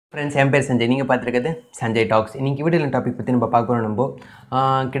Friends என் பேர் சஞ்சய். நீங்கள் பார்த்துருக்கிறது Sanjay tax. இன்றைக்கி வீடியோ டாபிக் பற்றி நம்ம பார்க்குறோம். நம்ம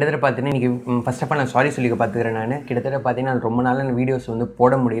கிட்டத்தட்ட பார்த்தீங்கன்னா இன்றைக்கி ஃபஸ்ட் ஆஃப் ஆல் நான் சாரி சொல்லிக்க பார்த்துக்கிறேன். நான் கிட்டத்தட்ட பார்த்தீங்கன்னா நான் ரொம்ப நாள் வீடியோஸ்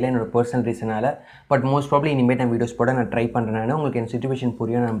போட முடியல என்னோட பர்சனல் ரீசனால். பட் மோஸ்ட் ப்ராப்ளி இனிமேல் நான் வீடியோஸ் போட நான் ட்ரை பண்ணுறேன். உங்களுக்கு என் சிச்சுவேஷன்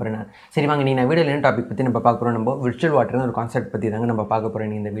புரியும் நம்புறேன். சரி வாங்க, நீங்கள் நான் வீடியோவில் என்ன டாபிக் பற்றி நம்ம பார்க்குறோம். நம்ம விர்ச்சுவல் வாட்டர்னு ஒரு கான்செப்ட் பற்றி தாங்க நம்ம பார்க்க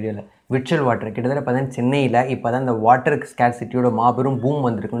போகிறோம் இந்த வீடியோவில். விர்ச்சுவல் வாட்டர் கிட்டத்தட்ட பார்த்தீங்கன்னா சென்னையில் இப்போ தான் இந்த வாட்டர் ஸ்கேர்சிட்டியோட மாபெரும் பூம்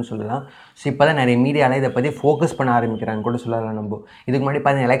வந்திருக்குன்னு சொல்லலாம். ஸோ இப்போ தான் நிறைய மீடியாவில் இதை பற்றி ஃபோக்கஸ் பண்ண ஆரம்பிக்கிறாங்க கூட சொல்லலாம். நம்ம இதுக்கு முன்னாடி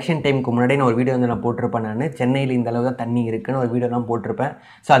பார்த்தீங்கன்னா எலெக்ஷன் டைமுக்கு முன்னாடி ஒரு வீடியோ நான் போட்டிருப்பேன். நான் சென்னையில் இந்த அளவு தான் தண்ணி இருக்குன்னு ஒரு வீடியோலாம் போட்டிருப்பேன்.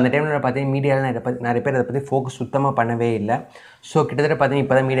 ஸோ அந்த டைமில் பார்த்தீங்கன்னா மீடியாவில் நிறைய பேர் அதை பற்றி ஃபோக்கஸ் சுத்தமாக பண்ணவே இல்லை. ஸோ கிட்டத்தட்ட பார்த்தீங்கன்னா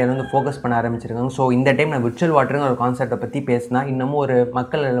இப்போ தான் மீடியாவில் ஃபோக்கஸ் பண்ண ஆரம்பிச்சிருக்காங்க. ஸோ இந்த டைம் நான் விர்ச்சுவல் வாட்டருங்கிற ஒரு கான்செப்டை பற்றி பேசினா இன்னமும் ஒரு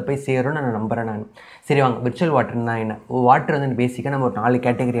மக்களில் போய் சேரும்னு நான் நம்புகிறேன். நான் சரி வாங்க, விர்ச்சுவல் வாட்டர்னா என்ன? வாட்டர் பேசிக்காக நம்ம ஒரு 4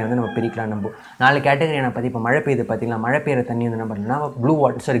 கேட்டகரியை நம்ம பிரிக்கலாம். நம்ம 4 கேட்டகரியை நான் பற்றி இப்போ மழை பெய்யுது பார்த்தீங்களா, மழை பெய்கிற தண்ணி என்ன பண்ணணும்னா ப்ளூ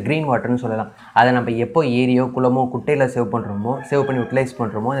வாட்டர், க்ரீன் வாட்டர்னு சொல்லலாம். அதை நம்ம எப்போ ஏரியோ குளமோ குட்டையில் சேவ் பண்ணி யூட்டிலைஸ்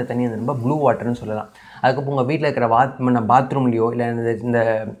பண்ணுறோமோ அந்த தண்ணி நம்ம ப்ளூ வாட்டர்னு சொல்லலாம். அதுக்கப்புறம் உங்கள் வீட்டில் இருக்கிற பாத்ரூம்லையோ இல்லை இந்த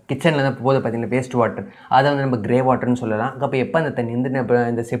கிச்சனில் தான் போது பார்த்தீங்கன்னா வேஸ்ட் வாட்டர், அதை நம்ம கிரே வாட்டர்னு சொல்லலாம். அப்போ எப்போ அந்த தண்ணி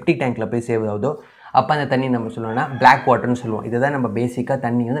இந்த செப்டிக் டேங்க்கில் போய் சேவ் ஆகுதோ அப்போ அந்த தண்ணி நம்ம சொல்லணும்னா பிளாக் வாட்டர்னு சொல்லுவோம். இதுதான் நம்ம பேசிக்காக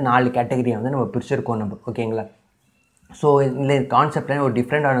தண்ணி 4 கேட்டகரியை நம்ம பிரிச்சிருக்கோம் நம்ம. ஓகேங்களா? ஸோ இந்த கான்செப்டில் ஒரு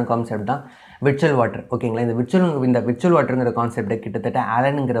டிஃப்ரெண்டான கான்செப்ட் தான் விர்ச்சுவல் வாட்டர். ஓகேங்களா? இந்த விர்ச்சுவல் வாட்டருங்கிற கான்செப்டை கிட்டத்தட்ட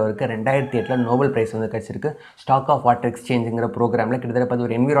ஆலனுங்கிறவருக்கு 2008 நோபல் ப்ரைஸ் கிடச்சிருக்கு. ஸ்டாக் ஆஃப் வாட்டர் எக்ஸ்சேஞ்சுங்கிற ப்ரோக்ராமில் கிட்டத்தட்ட பார்த்து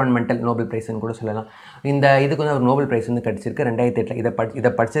ஒரு என்விரான்மெண்டல் நோபல் ப்ரைஸ்ன்னு கூட சொல்லலாம். இந்த இதுக்கு ஒரு நோபல் ப்ரைஸ் கிடச்சிருக்கு 2008.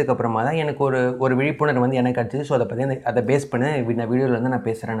 இதை படிச்சதுக்கப்புறமா தான் எனக்கு ஒரு விழிப்புணர்வு எனக்கு கிடச்சிது. ஸோ அதை பேஸ் பண்ணி இந்த வீடியோவில் நான்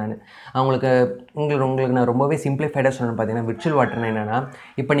பேசுகிறேன். நான் உங்களுக்கு நான் ரொம்பவே சிம்பிளிஃபைடாக சொல்லணும்னு பார்த்தீங்கன்னா விர்ச்சுவல் வாட்டர்னா என்னென்னா,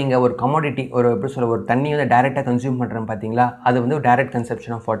 இப்போ நீங்கள் ஒரு கமாடிட்டி ஒரு தண்ணி டைரெக்டாக கன்சியூம் பண்ணுறேன் பார்த்தீங்களா, அது டைரக்ட்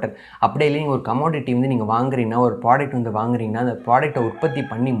கன்சப்ஷன் ஆஃப் வாட்டர். அப்படியே இல்லை, ஒரு கமாடிட்டி நீங்கள் வாங்குறீங்கன்னா, ஒரு ப்ராடக்ட் வாங்குறீங்கன்னா, அந்த ப்ராடக்ட்டை உற்பத்தி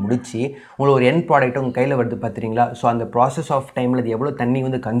பண்ணி முடிச்சு உங்களுக்கு ஒரு எண்ட் ப்ராடக்ட் உங்கள் கையில் வருது பார்த்துறீங்களா. ஸோ அந்த ப்ராசஸ் ஆஃப் டைமில் அது எவ்வளோ தண்ணி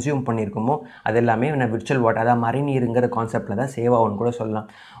கன்சியூம் பண்ணியிருக்கோமோ அது எல்லாமே விர்ச்சுவல் வாட்டர், அதாவது மறைநீருங்கிற கான்செப்டில் தான் சேவ் ஆகும்னு கூட சொல்லலாம்.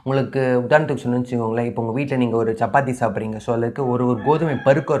 உங்களுக்கு உதாரணத்துக்கு சொன்னு வச்சுக்கோங்களேன், இப்போ உங்கள் வீட்டில் நீங்கள் ஒரு சப்பாத்தி சாப்பிட்றீங்க. ஸோ அதுக்கு ஒரு கோதுமை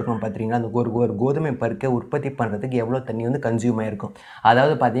பருக்கம் இருக்கும் பார்த்துறீங்களா, அந்த ஒரு கோதுமை பருக்கை உற்பத்தி பண்ணுறதுக்கு எவ்வளோ தண்ணி கன்சியூம் ஆகிருக்கும்.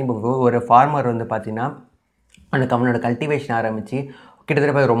 அதாவது பார்த்தீங்கன்னா இப்போ ஒரு ஃபார்மர் பார்த்தீங்கன்னா அவனோட கல்டிவேஷன் ஆரம்பித்து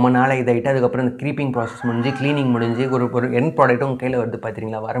கிட்டத்தட்ட ரொம்ப நாள் இதாகிட்டு அதுக்கப்புறம் இந்த க்ரீப்பிங் ப்ராசஸ் முடிஞ்சு க்ளீனிங் முடிஞ்சு ஒரு எண்ட் ப்ராடக்ட்டும் உங்கள் கையில் வருது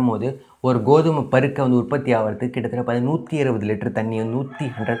பார்த்துறீங்களா. வரும்போது ஒரு கோதுமை பருக்கை உற்பத்தி ஆகிறதுக்கு கிட்டத்தட்ட 160 லிட்டர் தண்ணி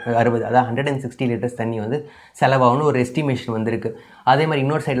 160 அதாவது 160 லிட்டர்ஸ் தண்ணி செலவாகணும் ஒரு எஸ்டிமேஷன் வந்திருக்கு. அதே மாதிரி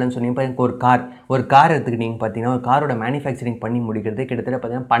இன்னொரு சைடில் சொன்னீங்க ஒரு கார் எடுத்துக்கிட்டிங்க பார்த்தீங்கன்னா, ஒரு காரோட மேனுஃபேக்சரிங் பண்ணி முடிக்கிறது கிட்டத்தட்ட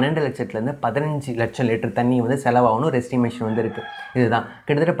பார்த்தீங்கன்னா 12 லட்சத்துலேருந்து 15 லட்சம் லிட்டர் தண்ணி செலவாகணும் ஒரு எஸ்டிமேஷன் இருக்குது. இதுதான்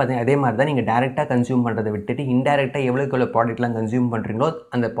கிட்டத்தட்ட பார்த்தீங்கன்னா அதே மாதிரி தான் நீங்கள் டேரெக்டாக கன்சியூம் பண்ணுறதை விட்டுட்டு இன்டெரக்டாக எவ்வளோ ப்ராடக்ட்லாம் கன்சியூம் பண்ணுறீங்களோ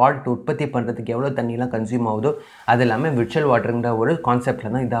அந்த ப்ராடக்ட் உற்பத்தி பண்ணுறதுக்கு எவ்வளோ தண்ணிலாம் கன்சியூம் ஆகுதோ அது எல்லாமே விர்ச்சுவல் வாட்டருங்கிற ஒரு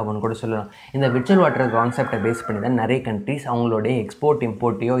கான்செப்டில் தான் இதாகணும்னு கூட சொல்லலாம். இந்த விர்ச்சுவல் வாட்டர் கான்செப்டை பேஸ் பண்ணி தான் நிறைய கண்ட்ரிஸ் அவங்களுடைய எக்ஸ்போர்ட்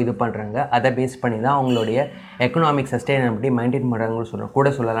இம்போர்ட்டையோ இது பண்ணுறாங்க. அதை பேஸ் பண்ணி தான் அவங்களுடைய எக்கனாமிக் சஸ்டைனபிலிட்டி மெயின்டைன் பண்ணுறாங்க கூட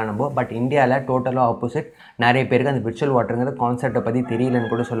சொல்லலாம் நம்ம. பட் இந்தியாவில் டோட்டலாக ஆப்போசிட். நிறைய பேருக்கு அந்த விர்ச்சுவல் வாட்டருங்கிற கான்செப்டை பற்றி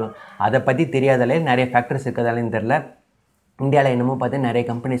தெரியலன்னு கூட சொல்லலாம். அதை பற்றி தெரியாதாலே நிறைய ஃபேக்டர்ஸ் இருக்கிறதாலேயும் தெரில. இந்தியாவில் என்னமோ பார்த்து நிறைய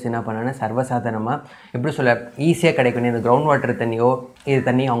கம்பெனிஸ் என்ன பண்ணாங்கன்னா சர்வசாதாரணமாக எப்படி சொல்ல ஈஸியாக கிடைக்கணும் இந்த கிரவுண்ட் வாட்டர் தண்ணியோ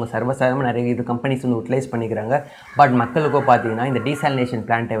தண்ணி அவங்க சர்வசாதாரணமாக நிறைய கம்பெனிஸ் யூட்டிலைஸ் பண்ணிக்கிறாங்க. பட் மக்களுக்கோ பார்த்தீங்கன்னா இந்த டீசாலினேஷன்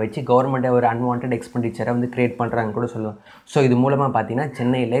பிளான்ட்டை வச்சு கவர்மெண்ட்டை ஒரு அன்வான்ட் எக்ஸ்பெண்டிச்சரை கிரியேட் பண்ணுறாங்க கூட சொல்லலாம். ஸோ இது மூலமாக பார்த்தீங்கன்னா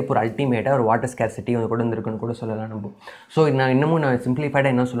சென்னையில் இப்போ ஒரு அல்டிமேட்டாக ஒரு வாட்டர் ஸ்கேர்சிட்டி கூட இருந்திருக்குன்னு கூட சொல்லலாம் நம்ம. ஸோ நான்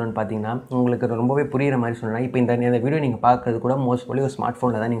சிம்பிளிஃபைடாக என்ன சொல்லணும்னு பார்த்தீங்கன்னா உங்களுக்கு ரொம்பவே புரிகிற மாதிரி சொல்லலாம். இப்போ இந்த வீடியோ நீங்கள் பார்க்கறது கூட மோஸ்ட் ப்ராப்ளி ஒரு ஸ்மார்ட்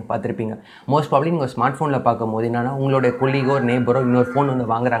ஃபோனில் தான் நீங்கள் பார்த்துருப்பீங்க. மோஸ்ட் ப்ராப்ளி நீங்கள் ஸ்மார்ட் ஃபோனில் பார்க்கும்போது என்னன்னா உங்களுடைய கொல்லிகோ ஒரு நேபரோ இன்னொரு ஃபோன்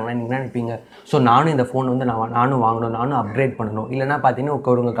வாங்குறாங்கன்னா நீங்கள் என்ன நினைப்பீங்க, ஸோ நானும் இந்த ஃபோன் நானும் வாங்கணும், நானும் அப்கிரேட் பண்ணணும். இல்லைனா பார்த்தீங்கன்னா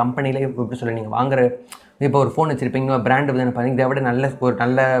உங்கள் கம்பெனியில் எப்படி சொல்ல நீங்கள் வாங்குற இப்போ ஒரு ஃபோன் வச்சுருப்பீங்க, இன்னொரு பிராண்டு பார்த்தீங்கன்னா இதை விட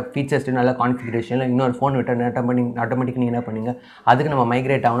நல்ல ஃபீச்சர்ஸ் நல்ல கான்ஃபிகரேஷனில் இன்னொரு ஃபோன் விட்டு ஆட்டோமேட்டிக் நீங்கள் என்ன பண்ணுங்க அதுக்கு நம்ம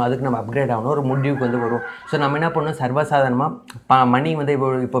மைக்ரேட் ஆகணும், அதுக்கு நம்ம அப்கிரேட் ஆகணும் ஒரு முடிவுக்கு வரும். ஸோ நம்ம என்ன பண்ணணும் சர்வசாதாரணமாக மணி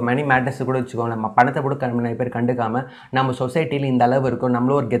இப்போ மணி மேட்டர்ஸ் கூட வச்சுக்கோங்க, நம்ம பணத்தை கூட நிறைய பேர் கண்டுக்காமல் நம்ம சொசைட்டியில் இந்த அளவு இருக்கும்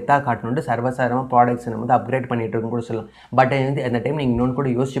நம்மளும் ஒரு கெத்தாக காட்டணுன்ட்டு சர்வசாதாரணமாக ப்ராடக்ட்ஸ் நம்ம அப்கிரேட் பண்ணிட்டு இருக்குன்னு கூட சொல்லலாம். பட் அந்த டைம் நீங்கள் இன்னொன்று கூட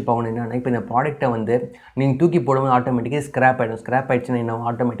யோசிச்சு போகணும் என்னன்னா, இப்போ இந்த ப்ராடக்ட்டை நீங்கள் தூக்கி போடும்போது ஆட்டோமேட்டிக்காக ஸ்க்ராப் ஆகிடுச்சுன்னா என்ன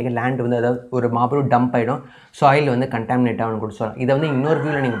ஆட்டோமேட்டிக்காக லேண்ட் அதாவது ஒரு மாபெரும் டம்ப் ஆகிடும், சாயில் கண்டாமினேட் ஆகணும்னு கூட சொல்லலாம். இதை இன்னொரு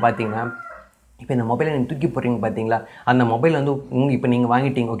வியூவில் நீங்கள் பார்த்தீங்கன்னா இப்போ இந்த மொபைலை நீங்கள் தூக்கி போடுறீங்க பார்த்தீங்களா, அந்த மொபைல் இப்போ நீங்கள்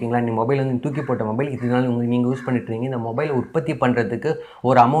வாங்கிட்டீங்க. ஓகேங்களா? நீங்கள் மொபைல் தூக்கி போட்ட மொபைல் இதனால நீங்கள் யூஸ் பண்ணிட்டுருங்க. இந்த மொபைலை உற்பத்தி பண்ணுறதுக்கு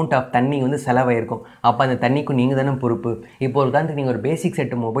ஒரு அமௌண்ட் ஆஃப் தண்ணி செலவாயிருக்கும். அப்போ அந்த தண்ணிக்கும் நீங்கள் தானே பொறுப்பு. இப்போ ஒரு உதாரணத்துக்கு நீங்கள் ஒரு பேசிக்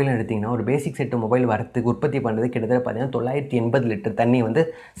செட்டு மொபைல் எடுத்திங்கன்னா ஒரு பேசிக் செட்டு மொபைல் வரத்துக்கு உற்பத்தி பண்ணுறது கிட்டத்தட்ட பார்த்தீங்கன்னா 980 லிட்டர் தண்ணி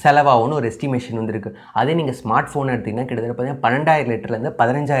செலவாகணும் ஒரு எஸ்டிமேஷன் இருக்குது. அதே நீங்கள் ஸ்மார்ட் ஃபோன் எடுத்திங்கன்னா கிட்டத்தட்ட பார்த்தீங்கன்னா 12,000 லிட்டர்லேருந்து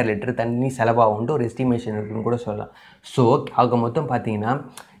 15,000 லிட்டர் தண்ணி செலவாகும்ட்டு ஒரு எஸ்டிமேஷன் இருக்குன்னு கூட சொல்லலாம். ஸோ ஆக மொத்தம் பார்த்தீங்கன்னா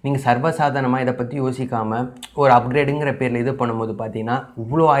நீங்கள் சர்வசாதாரணமாக இதை பற்றி யோசிக்காமல் ஒரு அப்கிரேடுங்கிற பேரில் இது பண்ணும்போது பார்த்தீங்கன்னா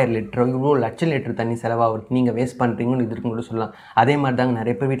இவ்வளோ 1000 லிட்டரோ இவ்வளோ லட்சம் லிட்டர் தண்ணி செலவாகுது நீங்கள் வேஸ்ட் பண்ணுறீங்கன்னு இது இருக்குன்னு கூட சொல்லலாம். அதே மாதிரி தாங்க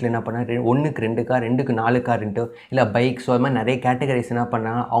நிறைய பேர் வீட்டில் என்ன பண்ணால் 1க்கு 2 கார் 2க்கு 4 கார்ன்ட்டு இல்லை பைக்ஸோ அது மாதிரி நிறைய கேட்டகரிஸ் என்ன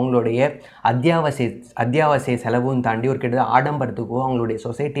பண்ணால் அவங்களுடைய அத்தியாவசிய செலவும் தாண்டி ஒரு கிட்ட ஆடம்பரத்துக்கோ அவங்களுடைய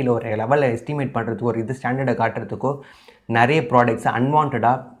சொசைட்டியில் ஒரு லெவலில் எஸ்டிமேட் பண்ணுறதுக்கோ ஒரு இது ஸ்டாண்டர்டை காட்டுறதுக்கோ நிறைய ப்ராடக்ட்ஸ்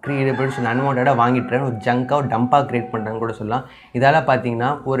அன்வான்டாக வாங்கிட்டு ஒரு ஜங்காக டம்பாக க்ரியேட் பண்ணுறாங்கன்னு கூட சொல்லலாம். இதால்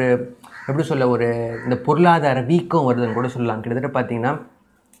பார்த்தீங்கன்னா ஒரு எப்படி சொல்ல ஒரு இந்த பொருளாதார வீக்கம் வருதுன்னு கூட சொல்லலாம். கிட்டத்தட்ட பார்த்தீங்கன்னா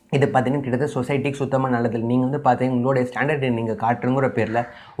இது பார்த்தீங்கன்னா கிட்டத்தட்ட சொசைட்டிக்கு சுத்தமாக நல்லது. நீங்கள் வந்து பார்த்தீங்கன்னா உங்களுடைய ஸ்டாண்டர்டை நீங்கள் காட்டுறங்கிற பேரில்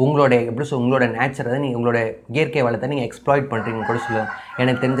உங்களோட உங்களோட நேச்சரை நீங்கள் உங்களோட இயற்கை வளத்தை நீங்கள் எக்ஸ்ப்ளாய்ட் பண்ணுறீங்கன்னு கூட சொல்லலாம்.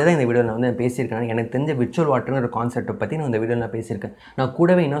 எனக்கு தெரிஞ்சதை இந்த வீடியோவில் நான் வந்து பேசியிருக்கேன். எனக்கு தெரிஞ்ச விர்ச்சுவல் வாட்டருங்கிற கான்செப்ட்டை பற்றி நான் இந்த வீடியோவில் நான் பேசியிருக்கேன். நான்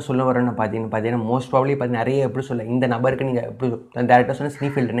கூடவே இன்னும் சொல்ல வரேன்னு பார்த்தீங்கன்னா மோஸ்ட் ப்ராப்ளி நிறைய எப்படி சொல்ல இந்த நபருக்கு நீங்கள் எப்படி டேரெக்டாக சொன்னால் ஸ்னீ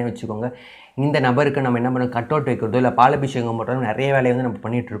ஃபில்டர்னே வச்சுக்கோங்க. இந்த நபருக்கு நம்ம என்ன பண்ணோம் கட் அவுட் வைக்கிறதோ இல்லை பாலபிஷேகம் பண்ணுறோம் நிறைய வேலையை வந்து நம்ம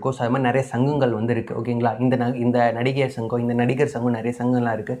பண்ணிகிட்டு இருக்கோம். ஸோ அது மாதிரி நிறைய சங்கங்கள் வந்து இருக்குது. ஓகேங்களா, இந்த நடிகர் சங்கம் இந்த நடிகர் சங்கம் நிறைய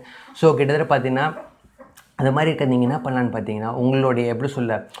சங்கம்லாம் இருக்குது. ஸோ கிட்டத்தட்ட பார்த்தீங்கன்னா அது மாதிரி இருக்க நீங்கள் என்ன பண்ணலான்னு பார்த்தீங்கன்னா உங்களுடைய எப்படி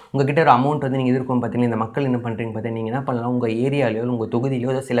சொல்ல உங்கள்கிட்ட ஒரு அமௌண்ட் வந்து நீங்கள் எதிர்க்கும் பார்த்தீங்கன்னா இந்த மக்கள் என்ன பண்ணுறீங்க பார்த்தீங்கன்னா நீங்கள் என்ன பண்ணலாம் உங்கள் ஏரியாலையோ உங்கள்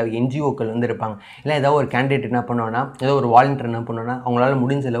தொகுதியிலையோ ஏதோ சில என்ஜிஓக்கள் வந்து இருப்பாங்க. இல்லை ஏதோ ஒரு கேண்டிடேட் என்ன பண்ணுவோன்னா ஏதோ ஒரு வாலண்டியர் என்ன பண்ணுவோன்னா அவங்களால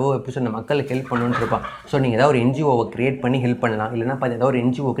முடிஞ்ச அளவு எப்படி சொல்ல மக்களுக்கு ஹெல்ப் பண்ணணுன்னு இருப்பாங்க. ஸோ நீங்கள் ஏதாவது ஒரு என்ஜிஓவை க்ரியேட் பண்ணி ஹெல்ப் பண்ணலாம். இல்லைனா ஏதாவது ஒரு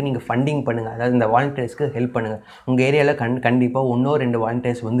என்ஜிஓக்கு நீங்கள் ஃபண்டிங் பண்ணுங்கள். அதாவது இந்த வாலண்டியர்ஸ்க்கு ஹெல்ப் பண்ணுங்கள். உங்கள் ஏரியாவில் கண்டிப்பாக 1-2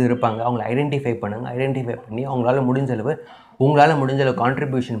 வாலண்டியர்ஸ் வந்து இருப்பாங்க. அவங்களை ஐடென்டிஃபை பண்ணுங்கள். ஐடென்டிஃபை பண்ணி உங்களால் முடிஞ்ச அளவு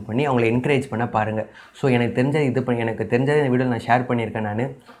கான்ட்ரிபியூஷன் பண்ணி அவங்களை என்கரேஜ் பண்ண பாருங்கள். ஸோ எனக்கு தெரிஞ்சது இந்த வீடியோவில் நான் ஷேர்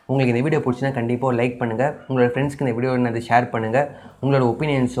பண்ணியிருக்கேன். உங்களுக்கு இந்த வீடியோ பிடிச்சினா கண்டிப்பாக லைக் பண்ணுங்கள். உங்களோட ஃப்ரெண்ட்ஸ்க்கு இந்த வீடியோ நான் ஷேர் பண்ணுங்கள். உங்களோட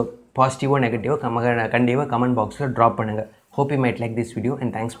ஒப்பீனியன்ஸோ பாசிட்டிவோ நெகட்டிவோ கண்டிப்பாக கமெண்ட் பாக்ஸில் ட்ராப் பண்ணுங்கள். Hope you might like this video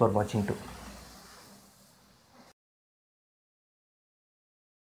and thanks for watching too.